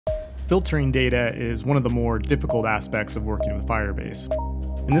Filtering data is one of the more difficult aspects of working with Firebase.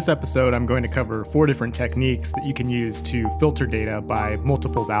 In this episode, I'm going to cover 4 different techniques that you can use to filter data by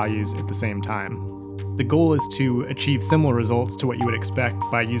multiple values at the same time. The goal is to achieve similar results to what you would expect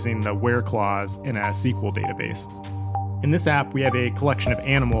by using the where clause in a SQL database. In this app, we have a collection of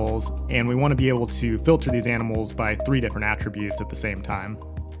animals, and we want to be able to filter these animals by 3 different attributes at the same time.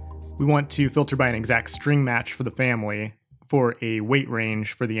 We want to filter by an exact string match for the family, for a weight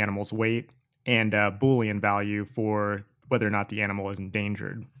range for the animal's weight, and a Boolean value for whether or not the animal is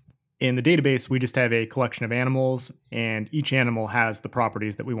endangered. In the database, we just have a collection of animals, and each animal has the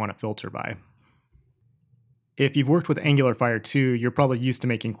properties that we want to filter by. If you've worked with AngularFire 2, you're probably used to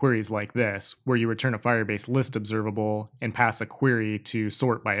making queries like this, where you return a Firebase list observable and pass a query to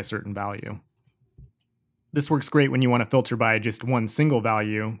sort by a certain value. This works great when you want to filter by just one single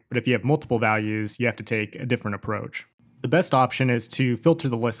value, but if you have multiple values, you have to take a different approach. The best option is to filter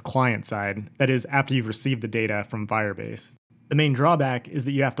the list client-side, that is, after you've received the data from Firebase. The main drawback is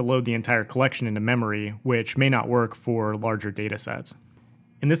that you have to load the entire collection into memory, which may not work for larger datasets.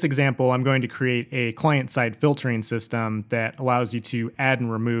 In this example, I'm going to create a client-side filtering system that allows you to add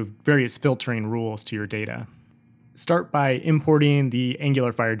and remove various filtering rules to your data. Start by importing the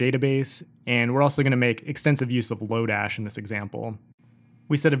AngularFire database, and we're also going to make extensive use of Lodash in this example.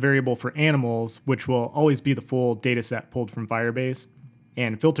 We set a variable for animals, which will always be the full dataset pulled from Firebase,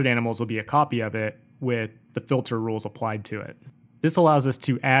 and filtered animals will be a copy of it with the filter rules applied to it. This allows us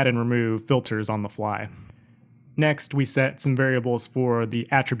to add and remove filters on the fly. Next, we set some variables for the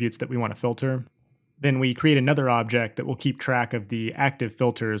attributes that we want to filter. Then we create another object that will keep track of the active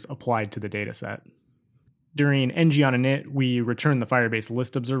filters applied to the dataset. During ng-on-init, we return the Firebase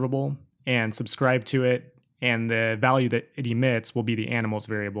list observable and subscribe to it, and the value that it emits will be the animals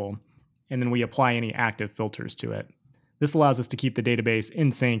variable, and then we apply any active filters to it. This allows us to keep the database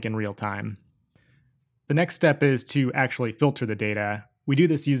in sync in real time. The next step is to actually filter the data. We do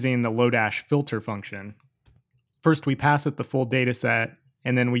this using the Lodash filter function. First, we pass it the full dataset,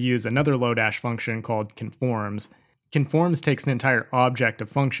 and then we use another Lodash function called conforms. Conforms takes an entire object of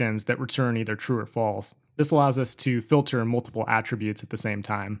functions that return either true or false. This allows us to filter multiple attributes at the same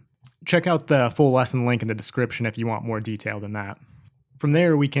time. Check out the full lesson link in the description if you want more detail than that. From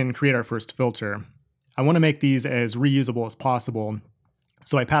there, we can create our first filter. I want to make these as reusable as possible,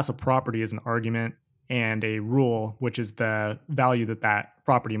 so I pass a property as an argument and a rule, which is the value that that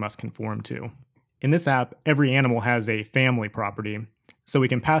property must conform to. In this app, every animal has a family property, so we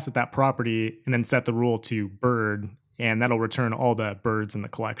can pass it that property and then set the rule to bird, and that'll return all the birds in the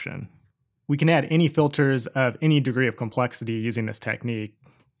collection. We can add any filters of any degree of complexity using this technique.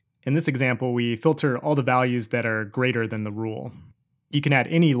 In this example, we filter all the values that are greater than the rule. You can add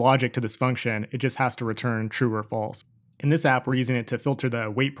any logic to this function, it just has to return true or false. In this app, we're using it to filter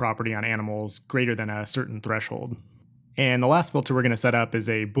the weight property on animals greater than a certain threshold. And the last filter we're going to set up is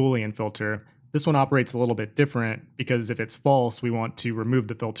a Boolean filter. This one operates a little bit different because if it's false, we want to remove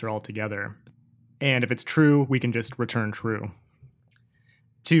the filter altogether. And if it's true, we can just return true.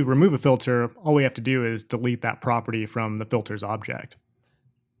 To remove a filter, all we have to do is delete that property from the filter's object.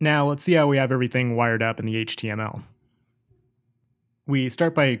 Now let's see how we have everything wired up in the HTML. We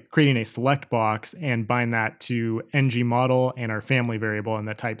start by creating a select box and bind that to ngModel and our family variable in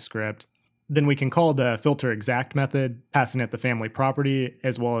the TypeScript. Then we can call the filter exact method, passing it the family property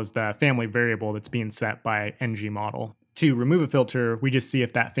as well as the family variable that's being set by ngModel. To remove a filter, we just see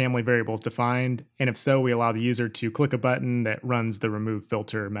if that family variable is defined, and if so, we allow the user to click a button that runs the remove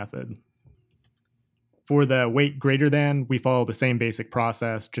filter method. For the weight greater than, we follow the same basic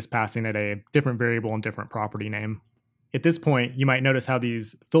process, just passing it a different variable and different property name. At this point, you might notice how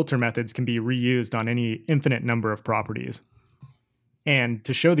these filter methods can be reused on any infinite number of properties. And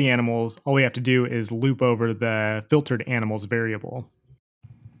to show the animals, all we have to do is loop over the filtered animals variable.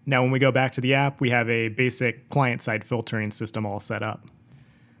 Now when we go back to the app, we have a basic client-side filtering system all set up.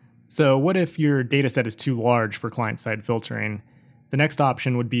 So what if your dataset is too large for client-side filtering? The next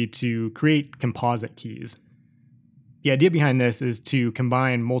option would be to create composite keys. The idea behind this is to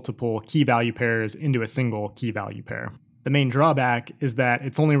combine multiple key value pairs into a single key value pair. The main drawback is that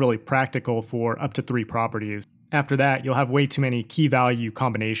it's only really practical for up to 3 properties. After that, you'll have way too many key value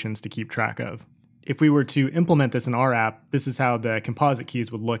combinations to keep track of. If we were to implement this in our app, this is how the composite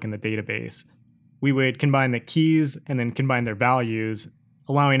keys would look in the database. We would combine the keys and then combine their values,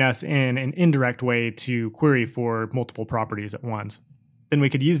 allowing us in an indirect way to query for multiple properties at once. Then we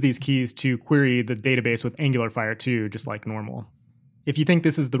could use these keys to query the database with AngularFire 2 just like normal. If you think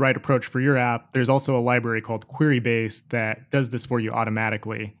this is the right approach for your app, there's also a library called Querybase that does this for you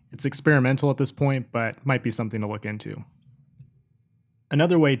automatically. It's experimental at this point, but might be something to look into.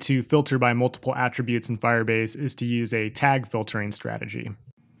 Another way to filter by multiple attributes in Firebase is to use a tag filtering strategy.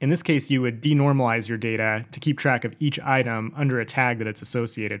 In this case, you would denormalize your data to keep track of each item under a tag that it's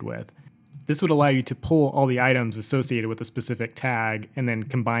associated with. This would allow you to pull all the items associated with a specific tag and then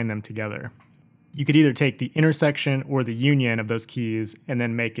combine them together. You could either take the intersection or the union of those keys and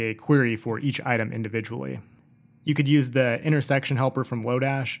then make a query for each item individually. You could use the intersection helper from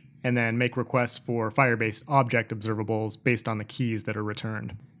Lodash and then make requests for Firebase object observables based on the keys that are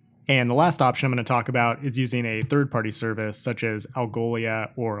returned. And the last option I'm going to talk about is using a third-party service such as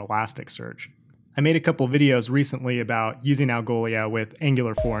Algolia or Elasticsearch. I made a couple videos recently about using Algolia with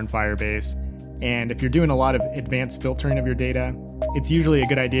Angular 4 in Firebase, and if you're doing a lot of advanced filtering of your data, it's usually a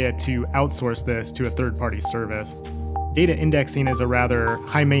good idea to outsource this to a third-party service. Data indexing is a rather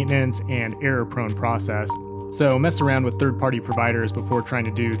high-maintenance and error-prone process, so mess around with third-party providers before trying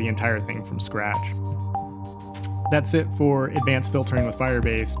to do the entire thing from scratch. That's it for advanced filtering with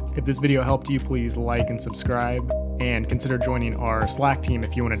Firebase. If this video helped you, please like and subscribe, and consider joining our Slack team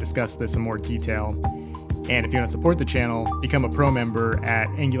if you want to discuss this in more detail. And if you want to support the channel, become a pro member at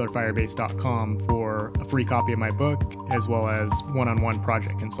angularfirebase.com for a free copy of my book, as well as one-on-one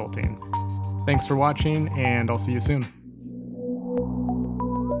project consulting. Thanks for watching, and I'll see you soon.